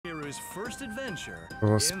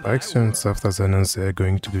So Spike Chunsoft has announced they're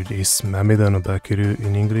going to release Mameda no Bakeru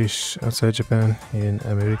in English outside Japan in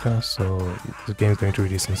America, so the game is going to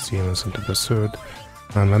release in Steam on September 3rd.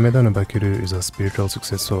 And Mameda no Bakeru is a spiritual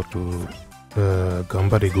successor to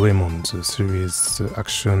Ganbare Goemon, the series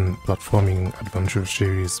action platforming adventure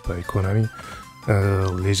series by Konami.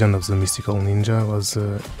 Legend of the Mystical Ninja was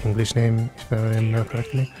the English name, if I remember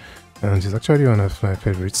correctly. And it's actually one of my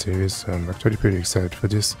favorite series. I'm actually pretty excited for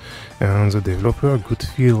this. And the developer, Good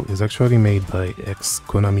Feel, is actually made by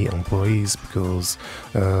ex-Konami employees because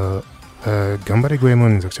Ganbare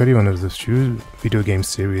Goemon is actually one of the few video game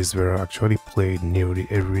series where I actually played nearly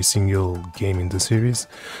every single game in the series.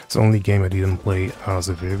 The only game I didn't play are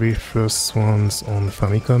the very first ones on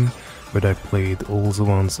Famicom, but I played all the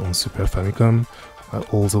ones on Super Famicom,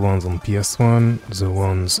 all the ones on PS1, the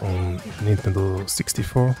ones on Nintendo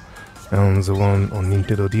 64, and the one on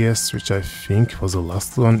Nintendo DS, which I think was the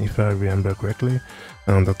last one if I remember correctly,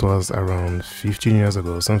 and that was around 15 years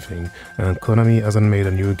ago or something. And Konami hasn't made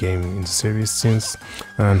a new game in the series since,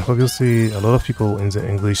 and obviously a lot of people in the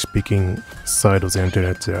English speaking side of the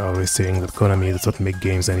internet are always saying that Konami does not make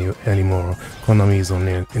games anymore. Konami is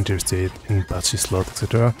only interested in patchy slot,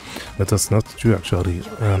 etc. But that's not true actually,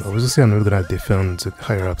 and obviously I'm not gonna defend the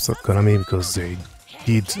higher ups at Konami because they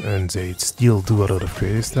did and they still do a lot of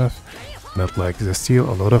creative stuff, but like there's still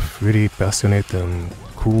a lot of really passionate and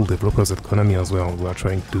cool developers at Konami as well who are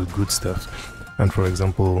trying to do good stuff. And for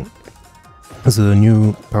example, the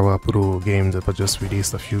new Power Pro game that was just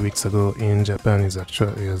released a few weeks ago in Japan is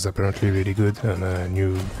apparently really good, and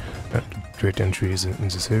new great entries in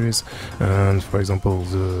the series. And for example,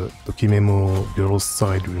 the Tokimemo Girls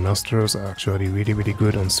Side remasters are actually really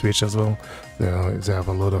good on Switch as well. They have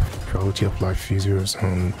a lot of quality of life features,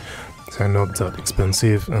 and they're not that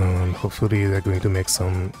expensive, and hopefully they're going to make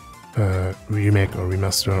some remake or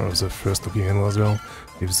remaster of the first Tokimemo as well,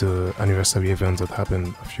 with the anniversary event that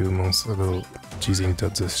happened a few months ago, teasing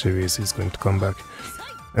that the series is going to come back.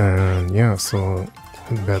 And yeah, so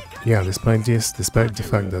but yeah, despite the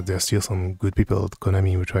fact that there's still some good people at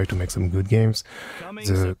Konami who try to make some good games,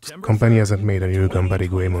 the company hasn't made a new Ganbare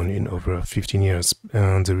Goemon in over 15 years.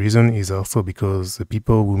 And the reason is also because the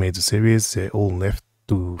people who made the series, they all left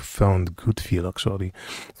to found Good Feel actually.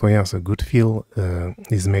 So yeah, so Good Feel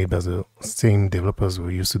is made by the same developers who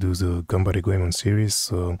used to do the Ganbare Goemon series,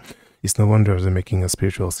 so it's no wonder they're making a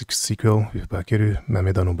spiritual sequel with Bakeru,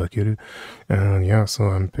 Mameda no Bakeru. And yeah, so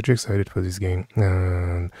I'm pretty excited for this game,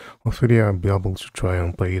 and hopefully I'll be able to try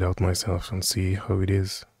and play it out myself and see how it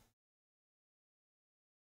is.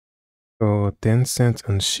 So Tencent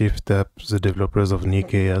and Shift Up, the developers of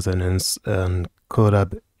Nikke, has announced a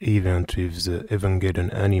collab event with the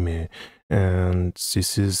Evangelion anime, and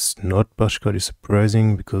this is not particularly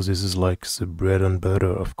surprising because this is like the bread and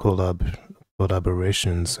butter of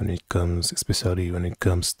collaborations when it comes, especially when it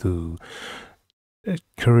comes to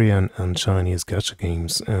Korean and Chinese gacha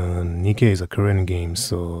games. And Nikke is a Korean game,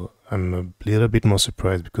 so I'm a little bit more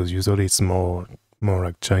surprised because usually it's more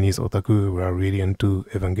like Chinese otaku who are really into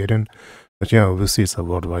Evangelion. But yeah, obviously it's a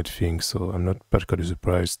worldwide thing, so I'm not particularly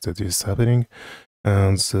surprised that this is happening.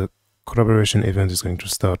 And the collaboration event is going to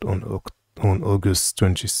start on August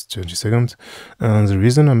 22nd. And the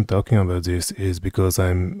reason I'm talking about this is because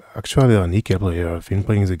I'm actually a Nikke player. I've been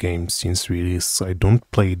playing the game since release. I don't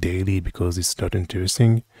play daily because it's not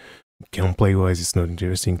interesting. Gameplay wise, it's not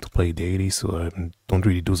interesting to play daily, so I don't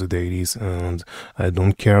really do the dailies, and I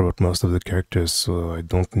don't care about most of the characters, so I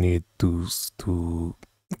don't need to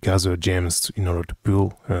gather gems in order to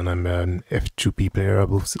pull, and I'm an F2P player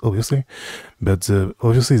obviously. But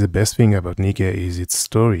obviously the best thing about Nikke is its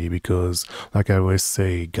story, because like I always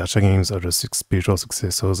say, gacha games are the spiritual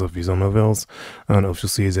successors of visual novels, and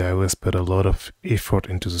obviously they always put a lot of effort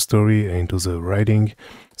into the story and into the writing.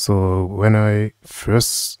 So when I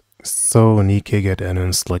first saw Nikke get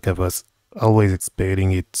announced, like I was always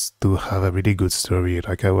expecting it to have a really good story.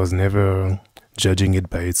 Like I was never judging it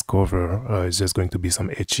by its cover. It's just going to be some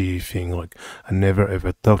ecchi thing. Like I never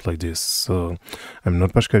ever thought like this. So I'm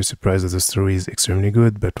not particularly surprised that the story is extremely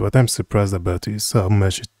good. But what I'm surprised about is how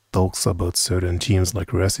much it talks about certain themes like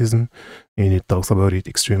racism, and it talks about it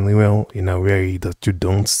extremely well in a way that you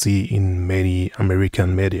don't see in many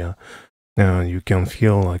American media. And you can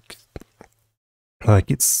feel like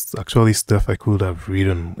it's actually stuff I could have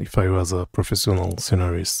written if I was a professional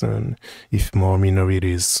scenarist, and if more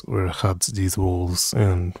minorities had these roles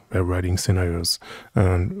and were writing scenarios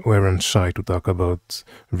and weren't shy to talk about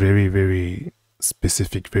very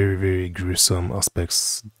specific, very gruesome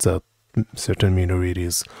aspects that certain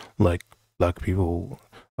minorities like black people,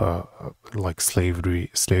 like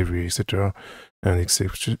slavery, etc., and it's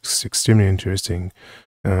extremely interesting.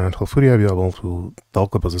 And hopefully I'll be able to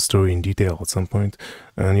talk about the story in detail at some point.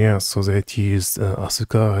 And yeah, so they teased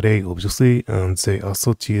Asuka, Rei, obviously, and they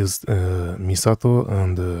also teased Misato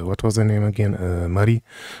and what was her name again? Mari.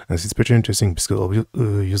 And it's pretty interesting because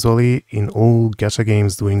usually in all gacha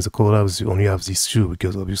games doing the collabs, you only have these two,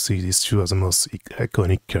 because obviously these two are the most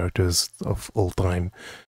iconic characters of all time.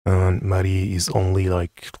 And Mari is only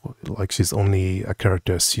like she's only a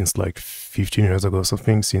character since like 15 years ago or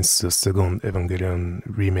something, since the second Evangelion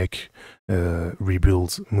remake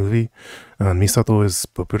rebuild movie. And Misato is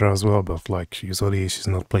popular as well, but like usually she's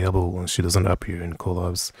not playable and she doesn't appear in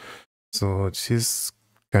collabs. So she's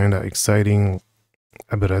kind of exciting,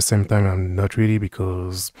 but at the same time I'm not really,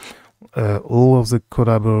 because all of the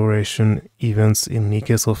collaboration events in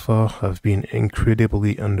Nikke so far have been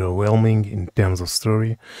incredibly underwhelming in terms of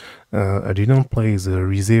story. I didn't play the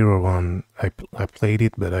ReZero one. I played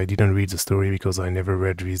it, but I didn't read the story because I never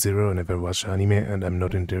read ReZero, never watched anime, and I'm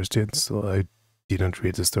not interested, so I didn't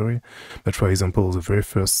read the story. But for example, the very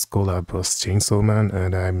first collab was Chainsaw Man,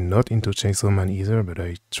 and I'm not into Chainsaw Man either, but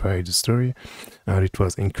I tried the story, and it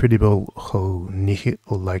was incredible how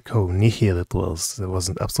nihil it was. There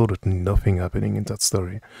was absolutely nothing happening in that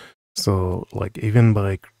story. So like even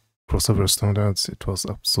by crossover standards, it was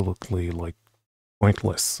absolutely like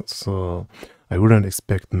pointless. So I wouldn't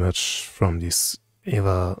expect much from this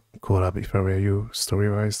Eva collab if I were you,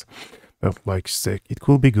 story-wise. But like it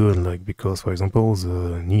could be good, like, because for example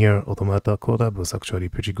the Nier Automata collab was actually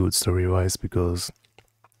pretty good story-wise, because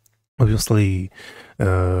obviously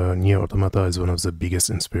Nier Automata is one of the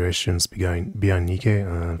biggest inspirations behind Nikke,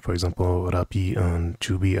 and for example Rapi and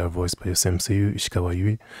Chubi are voiced by the same seiyuu, Ishikawa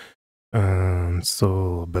Yui.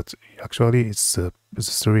 So, but actually the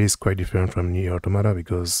story is quite different from Nier Automata,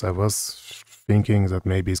 because I was thinking that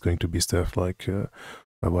maybe it's going to be stuff like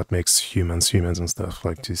what makes humans and stuff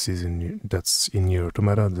like this is that's in Nier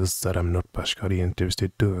Automata. This that I'm not particularly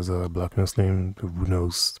interested to as a black Muslim who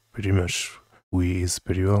knows pretty much who he is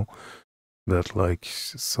pretty well. But like,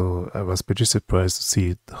 so I was pretty surprised to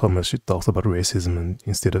see how much it talks about racism and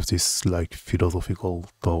instead of this like philosophical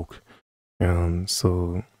talk. And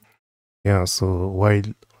so yeah, so while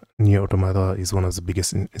Nier Automata is one of the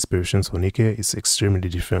biggest inspirations for Nikke, it's extremely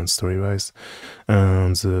different story-wise.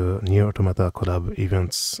 And the Nier Automata collab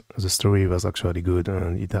events, the story was actually good,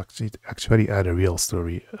 and it actually had a real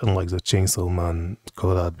story, unlike the Chainsaw Man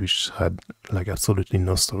collab, which had like absolutely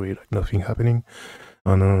no story, like nothing happening.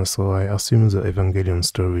 And so I assume the Evangelion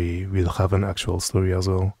story will have an actual story as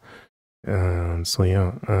well. So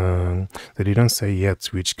yeah, they didn't say yet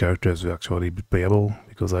which characters will actually be playable,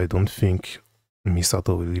 because I don't think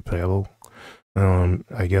Misato will be playable.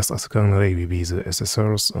 I guess Asuka and Rei will be the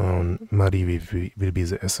SSRs, and Mari will be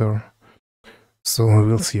the SR. So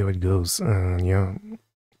we'll see how it goes. Yeah.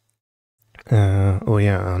 Oh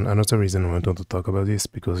yeah, and another reason I wanted to talk about this,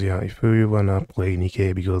 because yeah, if you wanna play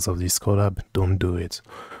Nikke because of this collab, don't do it.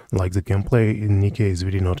 Like, the gameplay in Nikke is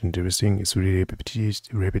really not interesting, it's really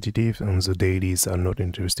repetitive, and the dailies are not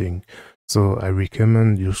interesting. So I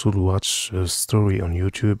recommend you should watch a story on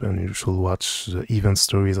YouTube, and you should watch the event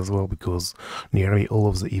stories as well, because nearly all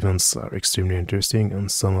of the events are extremely interesting,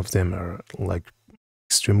 and some of them are like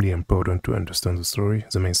extremely important to understand the story,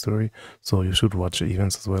 the main story. So you should watch the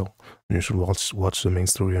events as well, and you should watch the main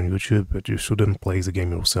story on YouTube, but you shouldn't play the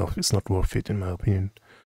game yourself. It's not worth it, in my opinion.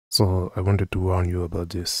 So I wanted to warn you about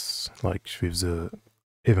this, like with the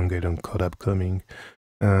Evangelion collab coming.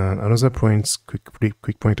 Another point,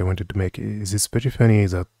 quick point I wanted to make is it's pretty funny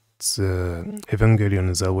that Evangelion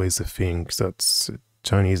is always a thing that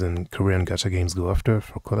Chinese and Korean gacha games go after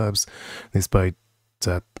for collabs, despite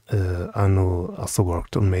that Anno also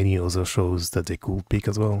worked on many other shows that they could pick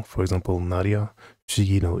as well. For example, Nadia,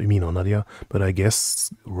 Fushigi no Umi no Nadia, but I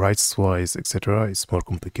guess rights-wise, etc., it's more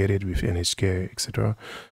complicated with NHK, etc.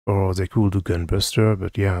 Or they could do Gunbuster,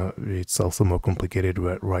 but yeah, it's also more complicated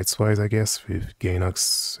rights-wise, I guess, with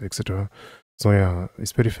Gainax, etc. So yeah,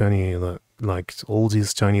 it's pretty funny that like all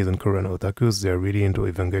these Chinese and Korean otakus, they're really into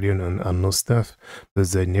Evangelion and Anno stuff, but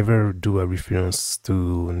they never do a reference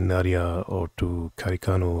to Nadia or to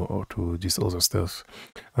Karikano or to this other stuff.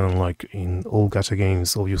 And like in all gacha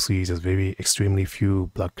games, obviously there's very extremely few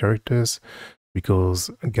black characters, because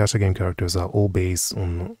gacha game characters are all based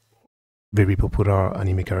on very popular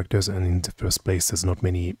anime characters, and in the first place there's not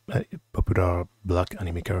many popular black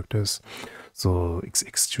anime characters. So it's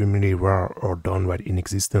extremely rare or downright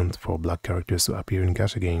inexistent for black characters to appear in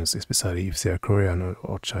gacha games, especially if they are Korean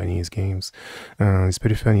or Chinese games. It's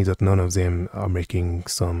pretty funny that none of them are making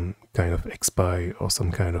some kind of expy or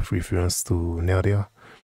some kind of reference to Nadia.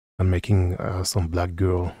 and making some black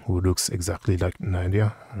girl who looks exactly like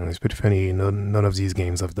Nadia. And it's pretty funny. None of these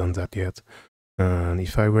games have done that yet. And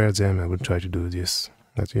if I were them, I would try to do this.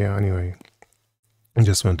 But yeah, anyway. I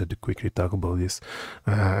just wanted to quickly talk about this.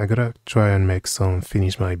 I gotta try and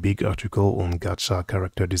finish my big article on gacha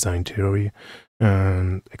character design theory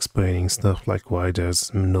and explaining stuff like why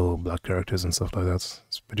there's no black characters and stuff like that.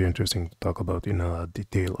 It's pretty interesting to talk about in a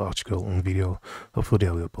detailed article on video. Hopefully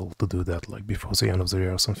I'll be able to do that like before the end of the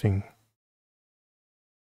year or something.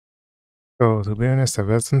 So to be honest, I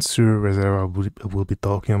wasn't sure whether I will be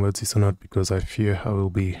talking about this or not because I fear I will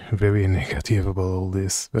be very negative about all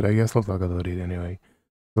this, but I guess I'll talk about it anyway.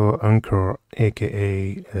 So Anchor,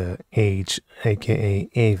 aka Age, aka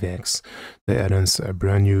Avex, they announced a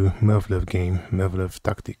brand new Muv-Luv game, Muv-Luv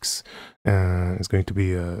Tactics. It's going to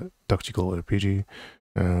be a tactical RPG.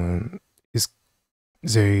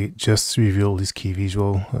 They just revealed this key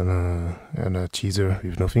visual and a teaser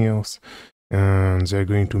with nothing else. And they're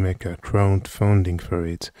going to make a crowdfunding for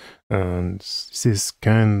it. And this is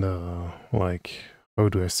kind of like, how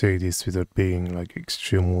do I say this without being like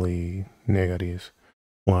extremely negative?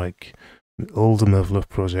 Like all the Muv-Luv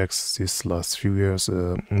projects this last few years,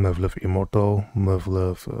 Muv-Luv Immortal,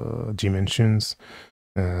 Muv-Luv Dimensions,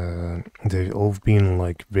 they've all been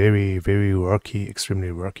like very, very rocky,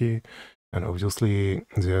 extremely rocky. And obviously,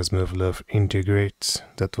 there's Muv-Luv Integrate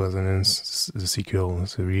that was announced, the sequel,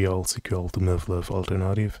 the real sequel to Muv-Luv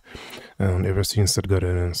Alternative. And ever since that got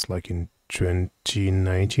announced, like in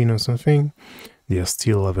 2019 or something, they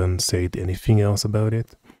still haven't said anything else about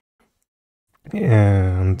it.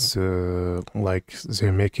 And like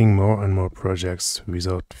they're making more and more projects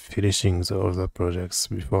without finishing the other projects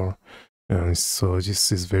before. And so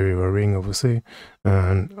this is very worrying, obviously.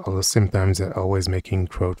 And at the same time, they're always making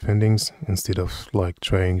crowdfundings instead of like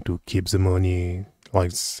trying to keep the money.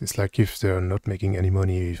 Like it's like if they're not making any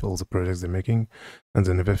money with all the projects they're making, and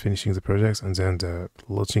they're never finishing the projects, and then they're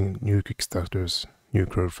launching new Kickstarters, new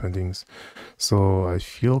crowdfundings. So I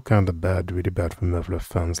feel kind of bad, really bad for Muv-Luv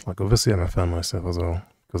fans. Like obviously I'm a fan myself as well,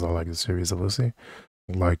 because I like the series, obviously.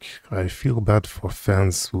 Like I feel bad for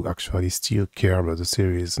fans who actually still care about the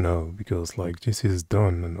series now, because like this is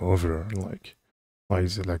done and over. Like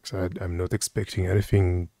I'm not expecting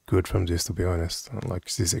anything good from this, to be honest. Like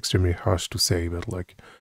this is extremely harsh to say, but like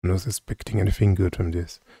I'm not expecting anything good from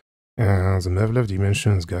this. The Muv-Luv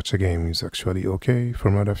Dimensions gacha game is actually okay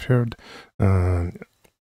from what I've heard.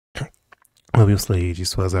 Obviously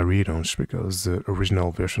this was a relaunch because the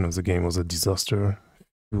original version of the game was a disaster,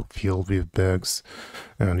 filled with bugs,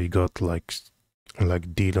 and it got like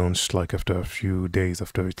de-launched like after a few days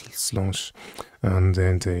after its launch, and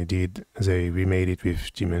then they remade it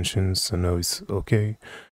with Dimensions, so now it's okay.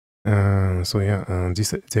 So yeah,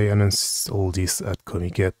 they announced all this at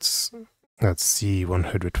Comic-Get at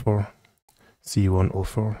C104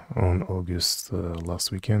 on August last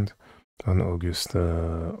weekend, on August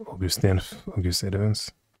 10th, August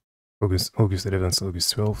 11th, August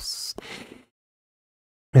 12th.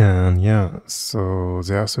 And yeah, so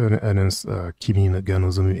they also announced Kimi no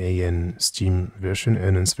Nozomu AN Steam version,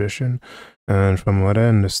 enhanced version. And from what I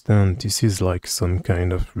understand, this is like some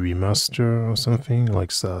kind of remaster or something,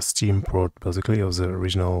 like a Steam port basically of the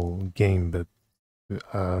original game, but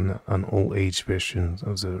an old-age version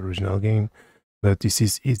of the original game. But this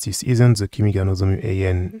isn't the Kimi no Nozomu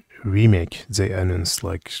AN remake they announced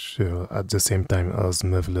like at the same time as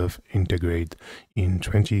Muv-Luv Integrate in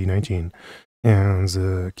 2019. And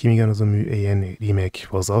the Kimi no Nozomu AN remake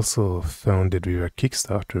was also funded with a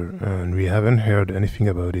Kickstarter, and we haven't heard anything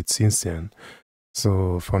about it since then.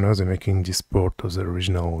 So for now they're making this port of the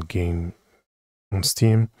original game on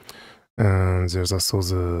Steam. And there's also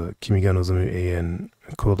the Kimi no Nozomu AN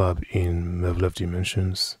collab in Muv-Luv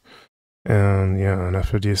Dimensions. And yeah, and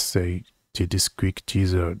after this they did this quick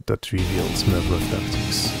teaser that reveals Muv-Luv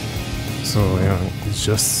Tactics. So yeah, it's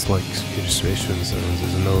just like illustrations, and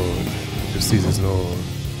there's no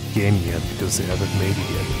game yet because they haven't made it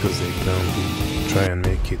yet, because they plan to try and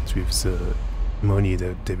make it with the money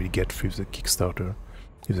that they will get through the Kickstarter,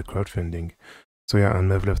 with the crowdfunding. So yeah, and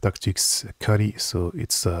Muv-Luv Tactics Kari, so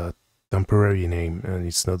it's a temporary name and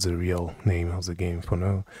it's not the real name of the game for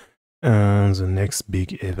now. And the next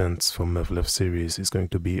big event for Muv-Luv series is going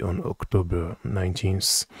to be on October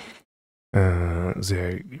 19th.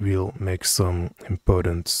 They will make some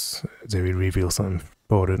important, they will reveal some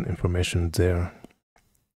important information there.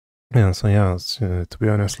 Yeah, so yeah, to be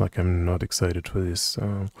honest, like I'm not excited for this.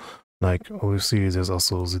 Like obviously there's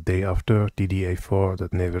also the day after DDA4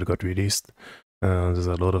 that never got released. There's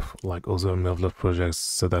a lot of like other Muv-Luv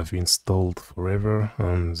projects that have been stalled forever,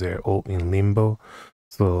 and they're all in limbo.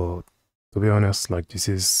 So To be honest, like, this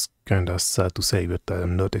is kinda sad to say, but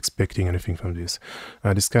I'm not expecting anything from this.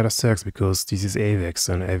 This kinda sucks because this is Avex,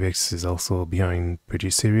 and Avex is also behind pretty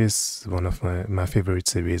series, one of my favorite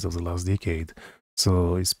series of the last decade.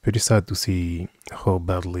 So it's pretty sad to see how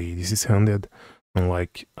badly this is handled. And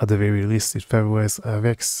like, at the very least, if I was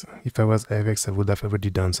Avex, I would have already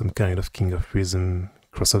done some kind of King of Prism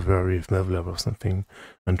crossover with Muv-Luv or something,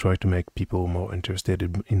 and try to make people more interested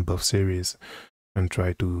in both series, and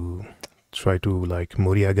try to like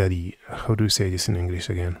moriagari. How do you say this in English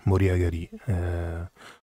again? Moriagari.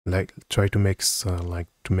 Like, try to make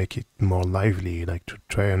to make it more lively, like to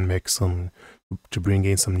try and make to bring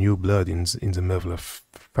in some new blood in the Muv-Luv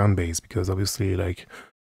fan base, because obviously, like,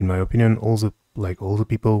 in my opinion, all the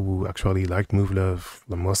people who actually liked Muv-Luv,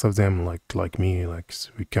 most of them, like me, like,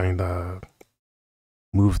 we kinda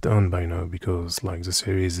moved on by now, because like the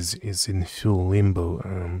series is in full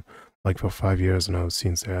limbo. Like, for 5 years now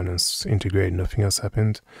since they announced Integrate, nothing has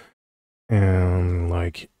happened, and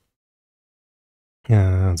like,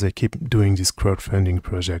 they keep doing these crowdfunding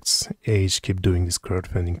projects. Age keep doing these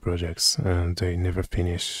crowdfunding projects, and they never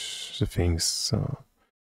finish the things. So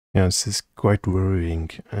yeah, this is quite worrying,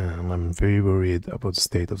 and I'm very worried about the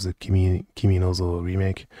state of the Kimi no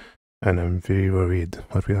remake, and I'm very worried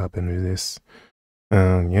what will happen with this.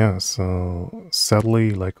 Yeah, so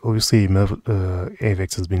sadly, like, obviously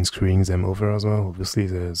Avex has been screwing them over as well. Obviously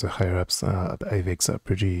the higher ups at Avex are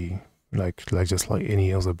pretty like just like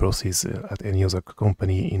any other bosses at any other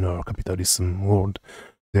company in our capitalism world.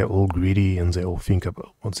 They're all greedy, and they only think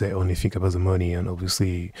about the money. And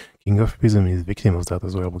obviously King of Prism is victim of that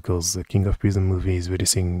as well, because the King of Prism movie is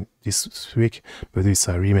releasing this week, but it's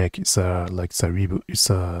a remake, it's a reboot, it's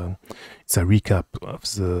a recap of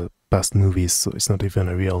the past movies, so it's not even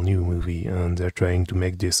a real new movie, and they're trying to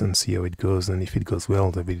make this and see how it goes, and if it goes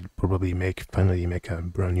well, they will probably finally make a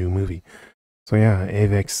brand new movie. So yeah,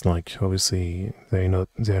 Avex, like, obviously they're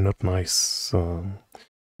not nice. So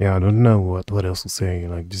yeah, I don't know what else to say.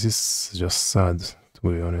 Like, this is just sad, to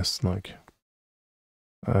be honest. Like,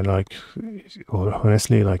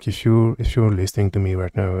 honestly, like, if you're listening to me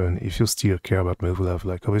right now, and if you still care about Muv-Luv,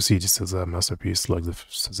 like, obviously this is a masterpiece. Like, the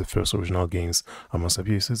first original games are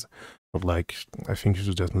masterpieces, but like, I think you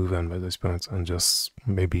should just move on by this point and just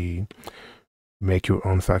maybe make your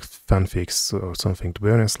own fanfics or something. To be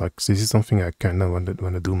honest, like, this is something I kind of want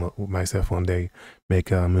to do myself one day. Make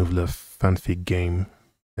a Muv-Luv fanfic game,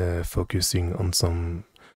 focusing on some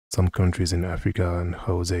countries in Africa and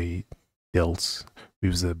how they dealt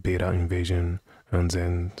with the beta invasion, and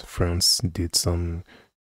then France did some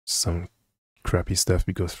crappy stuff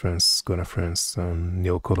because France and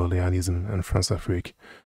neocolonialism and France-Afrique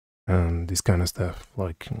and this kind of stuff.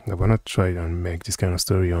 Like, I wanna try and make this kind of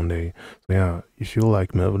story one day. So yeah, if you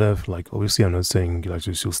like Muv-Luv, like, obviously I'm not saying like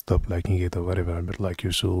you should stop liking it or whatever, but like,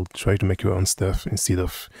 you should try to make your own stuff instead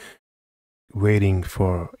of waiting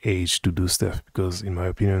for Age to do stuff, because in my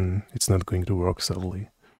opinion it's not going to work, sadly.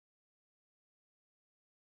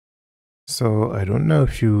 So I don't know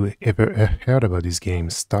if you ever heard about this game,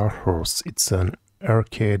 Star Horse. It's an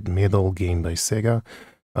arcade medal game by Sega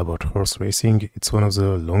about horse racing. It's one of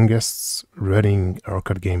the longest running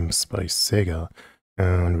arcade games by Sega,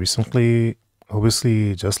 and recently,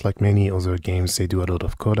 obviously, just like many other games, they do a lot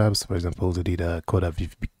of collabs. For example, they did a collab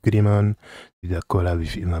with Bakeru, they did a collab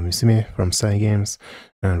with Musume from Cygames,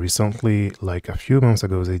 and recently, like a few months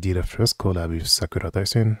ago, they did a first collab with Sakura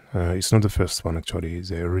Taisen. It's not the first one, actually.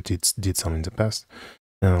 They already did some in the past.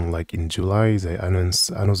 And like in July, they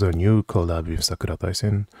announced another new collab with Sakura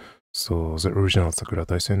Taisen. So the original Sakura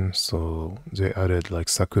Taisen. So they added like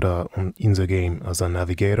Sakura in the game as a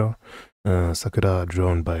navigator. Sakura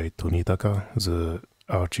drawn by Tonitaka, the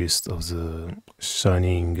artist of the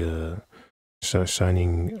Shining,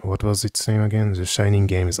 what was its name again? The Shining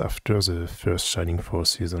games after the first Shining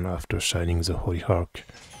Forces and after Shining the Holy Ark,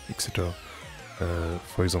 etc.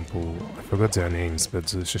 For example, I forgot their names, but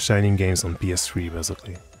the Shining games on PS3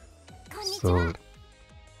 basically. So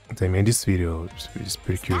they made this video, it's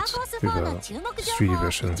pretty cute, with a 3D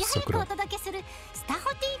version of Sakura.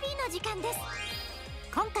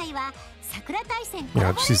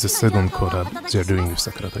 Yeah, this is the second collab they're doing with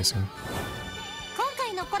Sakura Taisen.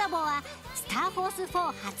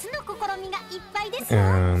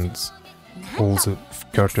 And all the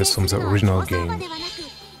characters from the original game,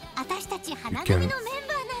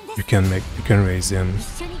 you can raise them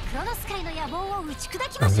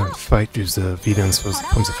and then fight with the villains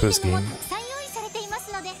from the first game.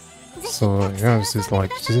 So yeah, this is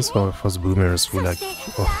for the boomers who like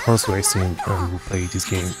horse racing and who play this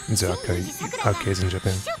game in the arcades in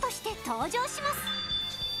Japan.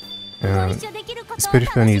 And it's pretty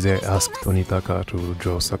funny they asked Onitaka to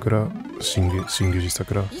draw Sakura, Shinguji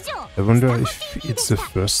Sakura. I wonder if it's the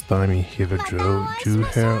first time he ever drew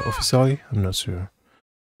her officially. I'm not sure.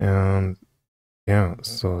 And yeah,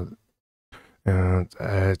 so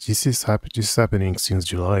this is happening since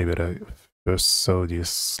July, but I first saw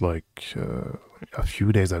this like a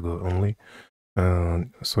few days ago only.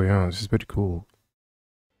 So yeah, this is pretty cool.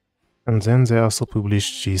 And then they also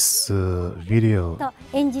published this video.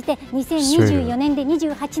 演じて2024年で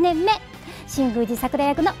28年目。新宮寺桜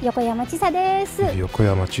役の横山千沙です。横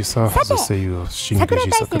山千沙 has the 声優 of Shin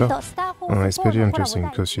Sakura. It's pretty interesting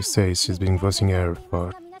because she says she's been voicing her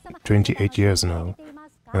for 28 years now.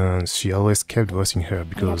 And she always kept voicing her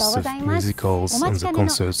because the musicals and the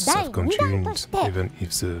concerts have continued even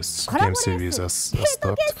if the game series has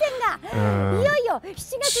stopped.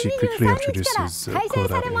 She quickly introduces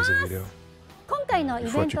collab in the video. 今回のイベ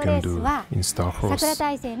ントレースは桜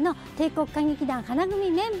大戦の帝国歌劇団花組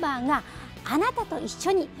メンバーがあなたと一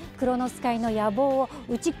緒にクロノス界の野望を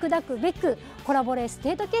打ち砕くべくコラボレース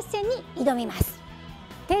帝都決戦に挑みます。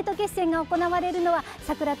帝都決戦が行われるのは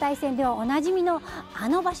桜大戦ではおなじみのあ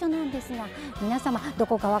の場所なんですが、皆様ど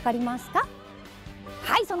こかわかりますか？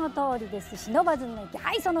はい、その通りです。不忍の駅、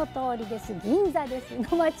はい、その通りです。銀座です。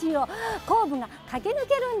の街を後部が駆け抜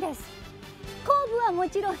けるんです。後部はも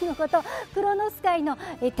ちろんのこと、クロノス界の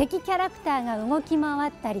敵キャラクターが動き回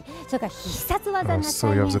ったり、それから必殺技が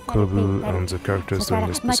再現されていたり、それから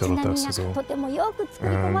街並みがとてもよく作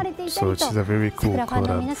り込まれていたりと、桜ファン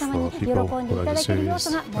の皆様に喜んでいただける要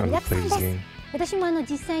素が盛りだくさんです。私も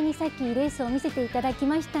実際にさっきレースを見せていただき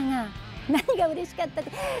ましたが、何が嬉しかったっ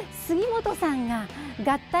て、杉本さんが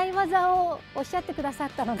合体技をおっしゃってくださ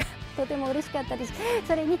ったのがとても嬉しかったです。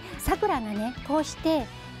それにさくらがね、こうして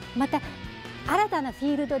また新たなフ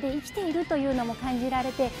ィールドで生きているというのも感じら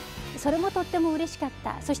れて、それもとっても嬉しかっ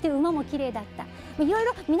た。そして馬も綺麗だった。いろい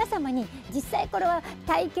ろ皆様に実際これは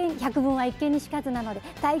体験、百聞は一見にしかずなので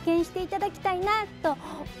体験していただきたいなと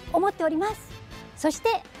思っております。そして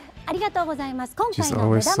ありがとうございます。今回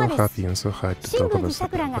の目玉です。新宮寺さ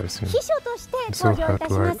くらが秘書として登場いた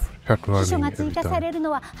します。秘書が追加される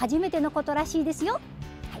のは初めてのことらしいですよ。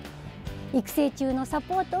育成中のサ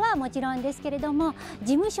ポートはもちろんですけれども、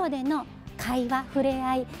事務所での会話、触れ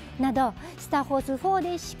合いなどスターホース4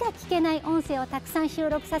でしか聞けない音声をたくさん収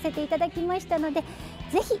録させていただきましたので、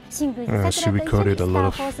ぜひ新宮寺さくらと一緒にスタ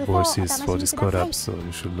ーホース4をお楽しみください。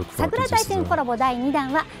桜大戦コラボ第2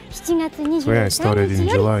弾は7月23日よりスタートです。ぜひ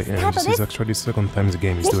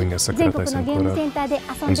全国のゲームセンターで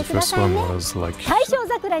遊んでくださいね。大正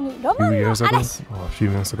桜にロマンの嵐。新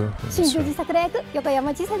宮寺さくら役横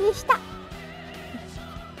山千沙でした。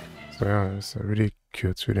So yeah, it's a really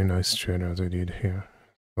cute, really nice trailer they did here.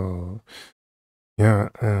 So yeah,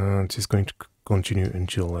 and it's going to continue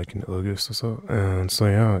until like in August or so. And so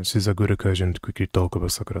yeah, this is a good occasion to quickly talk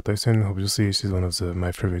about Sakura Taisen. Obviously, this is one of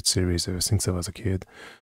my favorite series ever since I was a kid.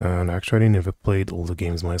 And I actually never played all the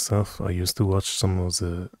games myself. I used to watch some of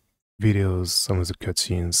the videos, some of the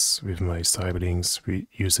cutscenes with my siblings. We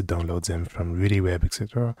used to download them from ReadyWeb,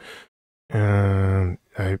 etc. And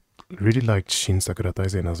I really liked Shin Sakura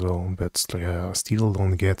Taisen as well, but I still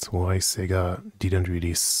don't get why Sega didn't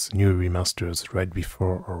release new remasters right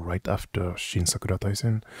before or right after Shin Sakura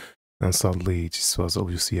Taisen. And sadly, this was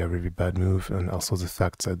obviously a really bad move, and also the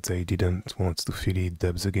fact that they didn't want to fully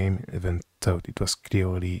dub the game, even though it was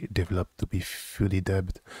clearly developed to be fully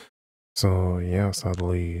dubbed. So yeah,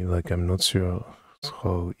 sadly, like I'm not sure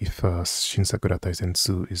how if Shin Sakura Taisen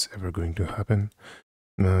 2 is ever going to happen.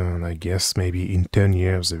 I guess maybe in 10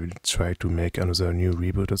 years they will try to make another new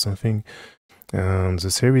reboot or something. And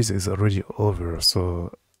the series is already over,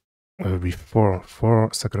 so before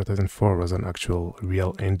Sakura Taisen 4 was an actual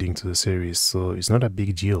real ending to the series, so it's not a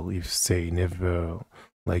big deal if they never,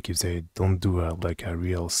 like if they don't do like a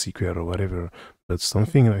real sequel or whatever. But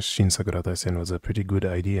something like Shin Sakura Taisen was a pretty good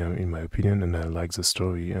idea in my opinion, and I like the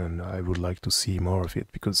story, and I would like to see more of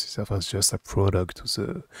it, because it was just a product to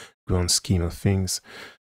the grand scheme of things.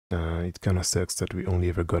 It kind of sucks that we only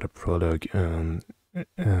ever got a prologue, and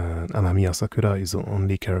Anami Sakura is the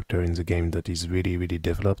only character in the game that is really, really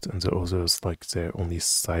developed, and the others, like, they're only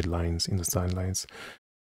sidelines in the sidelines.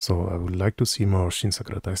 So I would like to see more Shin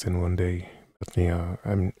Sakura Taisen one day, but yeah,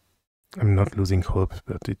 I'm not losing hope,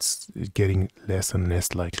 but it's getting less and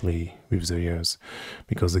less likely with the years,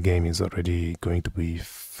 because the game is already going to be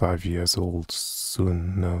 5 years old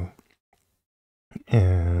soon now.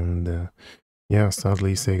 And yeah,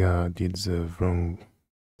 sadly Sega did the wrong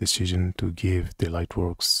decision to give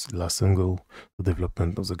Delightworks Last Single the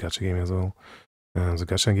development of the gacha game as well. The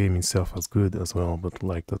gacha game itself was good as well, but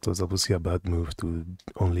like that was obviously a bad move to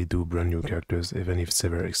only do brand new characters, even if they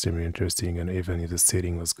were extremely interesting and even if the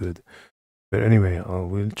setting was good. But anyway, I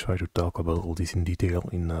will try to talk about all this in detail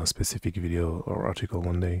in a specific video or article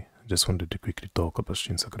one day. I just wanted to quickly talk about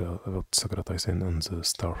Sakura Taisen and the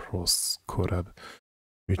Star Force collab,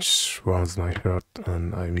 which warms my heart,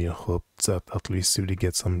 and I really hope that at least we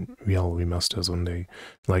get some real remasters one day.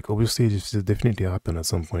 Like, obviously this will definitely happen at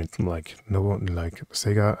some point. Like, no one, like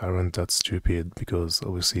Sega aren't that stupid, because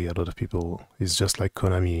obviously a lot of people, it's just like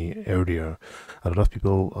Konami earlier, a lot of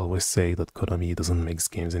people always say that Konami doesn't make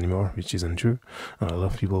games anymore, which isn't true. A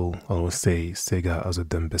lot of people always say Sega as a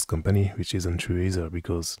damn best company, which isn't true either,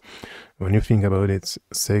 because when you think about it,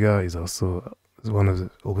 Sega is also one of the,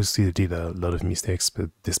 obviously they did a lot of mistakes, but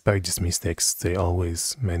despite these mistakes, they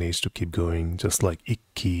always managed to keep going, just like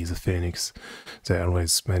Nikke the Phoenix. They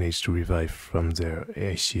always managed to revive from their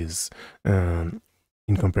ashes. In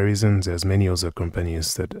comparison, there's many other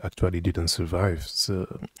companies that actually didn't survive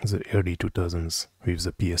the early 2000s with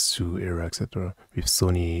the PS2 era, etc., with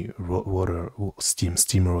Sony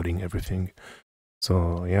steamrolling everything.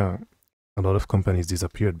 So yeah, a lot of companies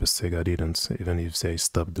disappeared, but Sega didn't, even if they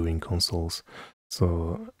stopped doing consoles.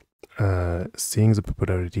 So seeing the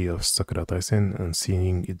popularity of Sakura Taisen and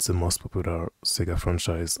seeing it's the most popular Sega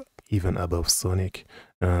franchise, even above Sonic,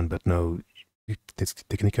 but now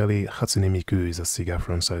technically Hatsune Miku is a Sega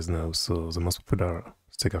franchise now, so the most popular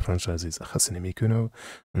Sega franchise is Hatsune Miku now,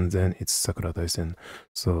 and then it's Sakura Taisen.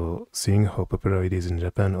 So seeing how popular it is in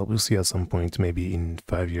Japan, obviously at some point, maybe in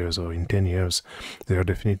 5 years or in 10 years, they are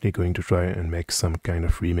definitely going to try and make some kind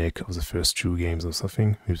of remake of the first 2 games or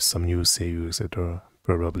something, with some new seiyuu, etc.,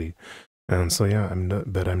 probably. And so yeah, I'm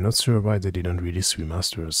not sure why they didn't release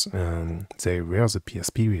remasters. They were the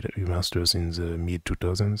PSP remasters in the mid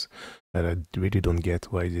 2000s, and I really don't get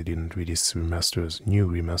why they didn't release remasters, new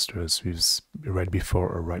remasters, with right before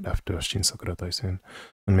or right after Shin Sakura Taisen.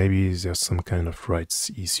 And maybe there's some kind of rights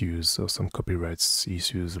issues or some copyrights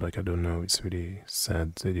issues. Like, I don't know. It's really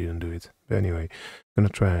sad they didn't do it. But anyway, I'm gonna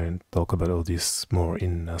try and talk about all this more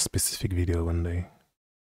in a specific video one day.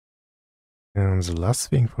 And the last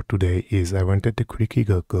thing for today is I wanted to quickly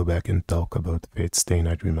go back and talk about Fate Stay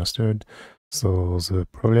Night Remastered. So the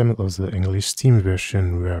problem of the English Steam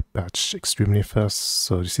version were patched extremely fast,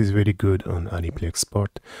 so this is really good on Aniplex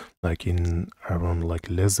port. Like in around like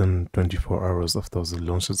less than 24 hours after the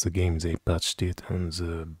launch of the game, they patched it and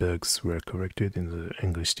the bugs were corrected in the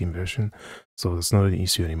English Steam version. So it's not an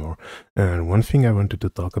issue anymore. And one thing I wanted to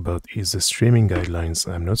talk about is the streaming guidelines.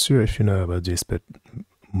 I'm not sure if you know about this, but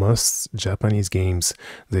most Japanese games,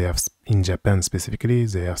 they have, in Japan specifically,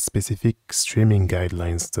 they have specific streaming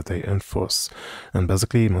guidelines that they enforce, and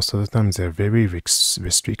basically most of the time they're very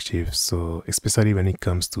restrictive. So especially when it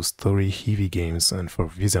comes to story heavy games and for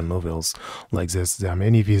visual novels, like there are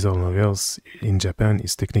many visual novels in Japan,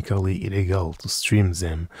 it's technically illegal to stream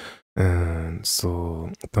them. And so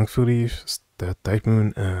thankfully the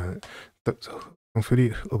Typhoon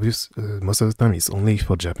thankfully, most of the time it's only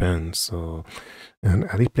for Japan. So, and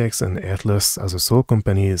Aliplex and Atlas are the sole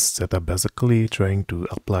companies that are basically trying to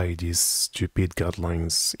apply these stupid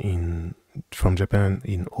guidelines from Japan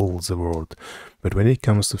in all the world. But when it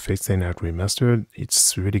comes to Fate Stay Night Remastered,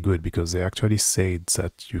 it's really good because they actually said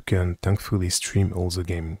that you can thankfully stream all the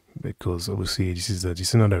game, because obviously this is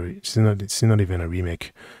not even a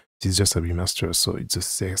remake. It's just a remaster, so it's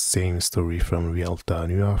the same story from Realta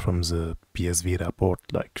Nua from the PS Vita port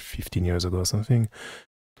like 15 years ago or something.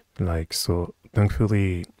 Like, so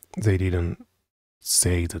thankfully they didn't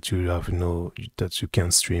say that you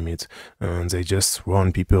can't stream it, and they just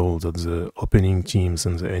warn people that the opening teams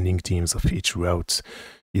and the ending teams of each route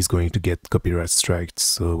is going to get copyright strikes.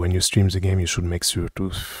 So when you stream the game, you should make sure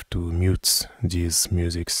to mute these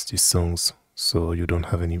songs, so you don't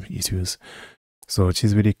have any issues. So it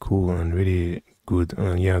is really cool and really good.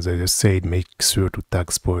 And yeah, they just said make sure to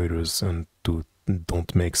tag spoilers and to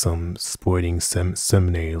don't make some spoiling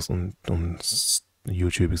thumbnails on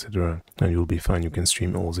YouTube, etc. And you'll be fine. You can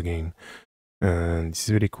stream all the game. And this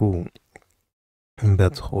is really cool.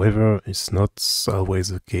 But however, it's not always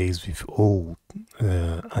the case with all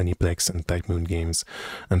Aniplex and Type Moon games.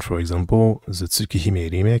 And for example, the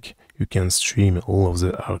Tsukihime Remake, you can stream all of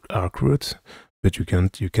the arc route, but you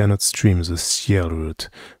cannot stream the CL route.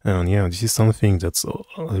 And yeah, this is something that's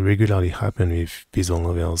regularly happen with visual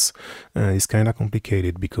novels. It's kind of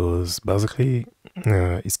complicated because basically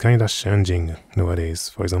it's kind of changing nowadays.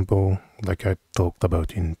 For example, like I talked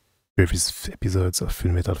about in previous episodes of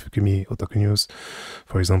Fullmetal Fukumi Otaku News.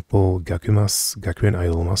 For example, Gakuen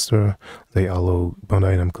Idol Master,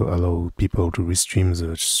 Bandai Namco allow people to restream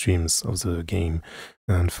the streams of the game.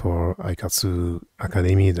 And for Aikatsu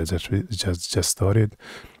Academy that just started,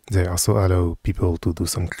 they also allow people to do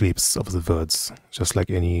some clips of the VODs, just like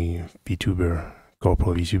any VTuber,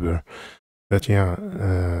 corporate VTuber. But yeah,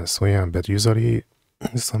 but usually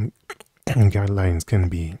some guidelines can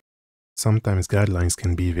be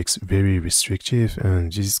very restrictive,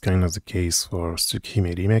 and this is kind of the case for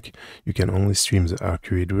Tsukihime Remake. You can only stream the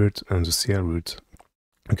arcade route, and the CL route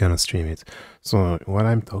you cannot stream it. So what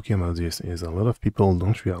I'm talking about this is a lot of people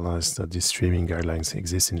don't realize that these streaming guidelines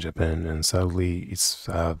exist in Japan, and sadly it's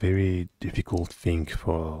a very difficult thing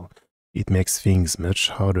it makes things much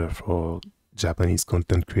harder for Japanese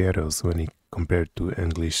content creators when compared to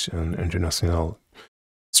English and international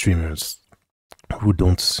streamers who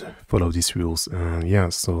don't follow these rules. Yeah,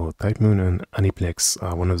 so Type Moon and Aniplex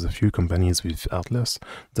are one of the few companies with Atlas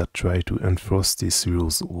that try to enforce these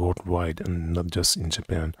rules worldwide and not just in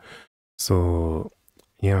Japan. So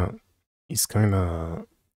yeah, it's kind of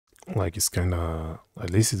at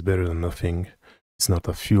least it's better than nothing. It's not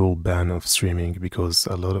a full ban of streaming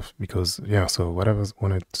yeah, so what I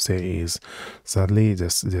wanted to say is, sadly,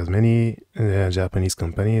 there's many Japanese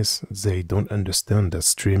companies, they don't understand that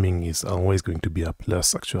streaming is always going to be a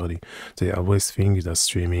plus. Actually, they always think that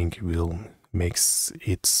streaming will makes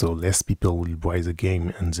it so less people will buy the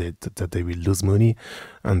game, and that they will lose money,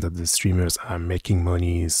 and that the streamers are making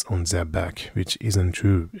monies on their back, which isn't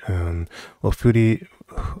true. And hopefully,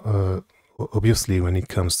 obviously, when it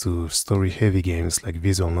comes to story-heavy games like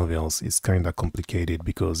visual novels, it's kind of complicated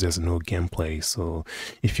because there's no gameplay. So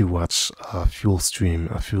if you watch a full stream,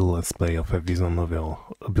 a full let's play of a visual novel,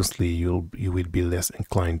 obviously you will be less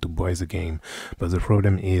inclined to buy the game. But the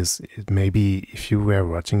problem is, maybe if you were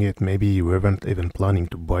watching it, maybe you weren't even planning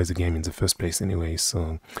to buy the game in the first place anyway.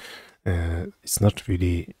 So it's not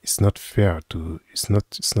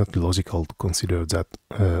logical to consider that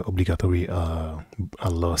obligatory a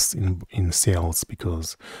loss in sales,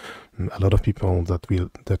 because a lot of people that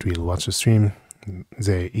will watch the stream,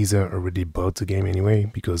 they either already bought the game anyway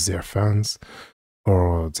because they're fans,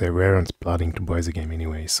 or they weren't planning to buy the game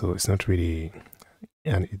anyway. So it's not really,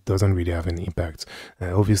 and it doesn't really have any impact.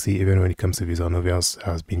 Obviously, even when it comes to visual novels, there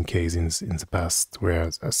has been cases in the past where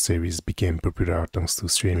a series became popular thanks to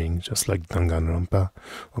streaming, just like Danganronpa,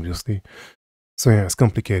 obviously. So yeah, it's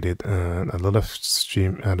complicated. A lot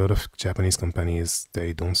of Japanese companies,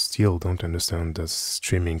 they still don't understand that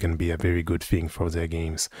streaming can be a very good thing for their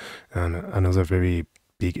games. And another very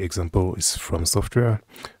big example is From Software.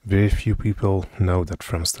 Very few people know that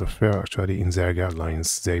From Software, actually, in their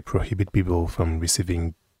guidelines, they prohibit people from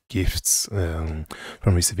receiving gifts,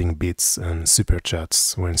 from receiving bits and super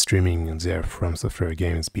chats when streaming their From Software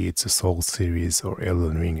games, be it the Soul series or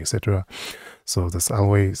Elden Ring, etc. So that's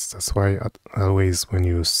why always when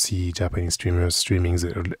you see Japanese streamers streaming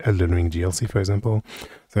the Elden Ring DLC, for example,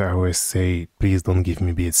 they always say, please don't give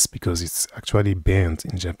me bits, because it's actually banned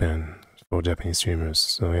in Japan for Japanese streamers.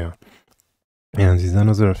 So yeah, and this is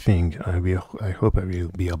another thing I hope I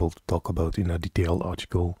will be able to talk about in a detailed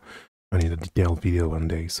article and in a detailed video one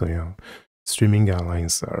day. So yeah, streaming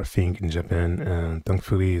guidelines are a thing in Japan, and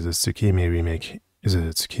thankfully the Tsukihime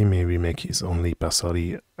remake is only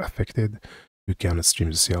partially affected. You cannot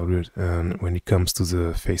stream the CL route, and when it comes to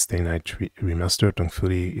the Fate Stay Night remaster,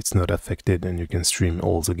 thankfully it's not affected, and you can stream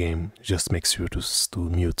all the game. Just make sure to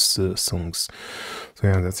mute the songs. So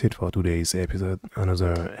yeah, that's it for today's episode.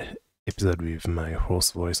 Another episode with my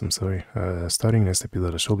hoarse voice, I'm sorry. Starting next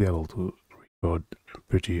episode, I shall be able to record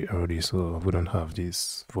pretty early, so I wouldn't have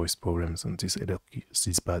these voice problems and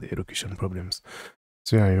these bad elocution problems.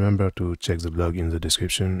 So yeah, remember to check the blog in the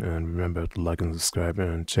description, and remember to like and subscribe,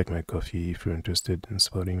 and check my coffee if you're interested in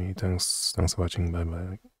supporting me. Thanks for watching. Bye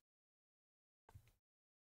bye.